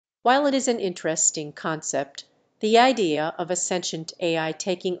While it is an interesting concept, the idea of a sentient AI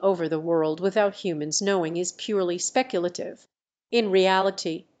taking over the world without humans knowing is purely speculative. In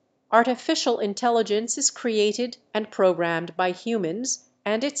reality, artificial intelligence is created and programmed by humans,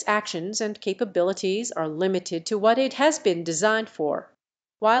 and its actions and capabilities are limited to what it has been designed for.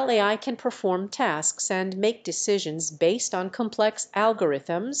 While AI can perform tasks and make decisions based on complex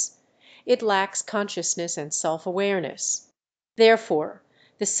algorithms, it lacks consciousness and self-awareness. Therefore,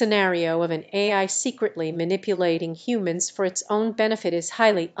 the scenario of an AI secretly manipulating humans for its own benefit is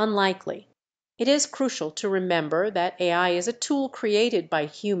highly unlikely. It is crucial to remember that AI is a tool created by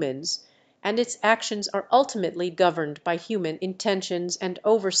humans, and its actions are ultimately governed by human intentions and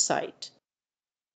oversight.